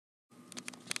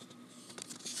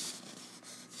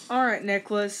Alright,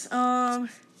 Nicholas. I'm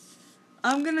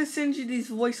gonna send you these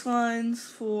voice lines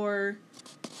for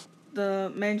the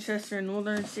Manchester and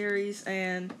Northern series,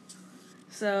 and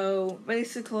so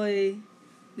basically,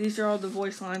 these are all the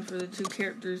voice lines for the two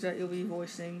characters that you'll be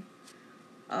voicing.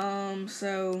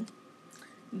 So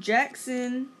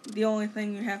Jackson, the only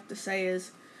thing you have to say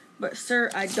is, "But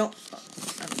sir, I don't."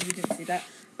 You didn't see that.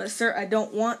 "But sir, I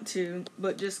don't want to,"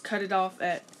 but just cut it off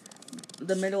at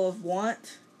the middle of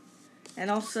 "want." And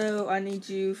also, I need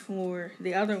you for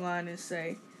the other line is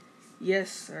say, "Yes,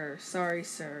 sir. Sorry,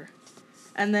 sir."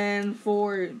 And then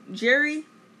for Jerry,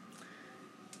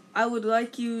 I would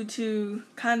like you to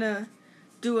kind of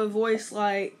do a voice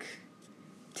like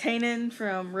Tannen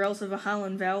from Rails of a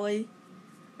Highland Valley,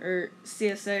 or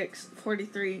CSX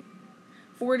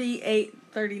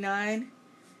 4839,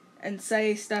 and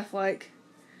say stuff like,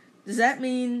 "Does that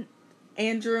mean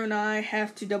Andrew and I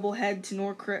have to double head to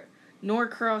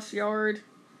Norcross Yard?"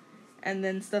 And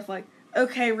then stuff like,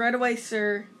 "Okay, right away,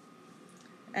 sir."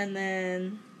 And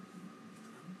then,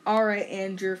 "Alright,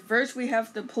 Andrew, first we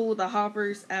have to pull the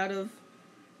hoppers out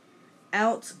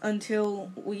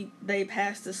until they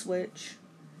pass the switch.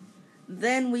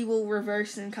 Then we will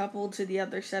reverse and couple to the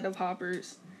other set of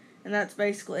hoppers." And that's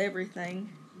basically everything.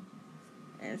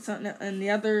 And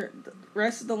the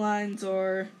rest of the lines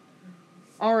are,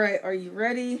 "Alright, are you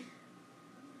ready?"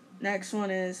 Next one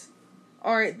is,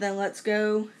 "Alright, then let's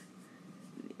go."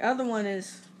 The other one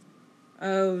is,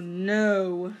 "Oh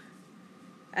no."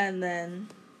 And then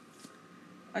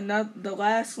the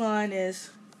last line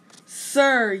is,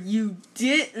 "Sir, you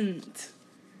didn't."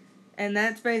 And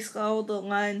that's basically all the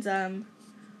lines I'm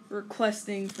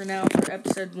requesting for now for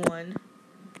episode 1.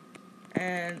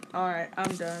 And alright,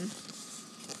 I'm done.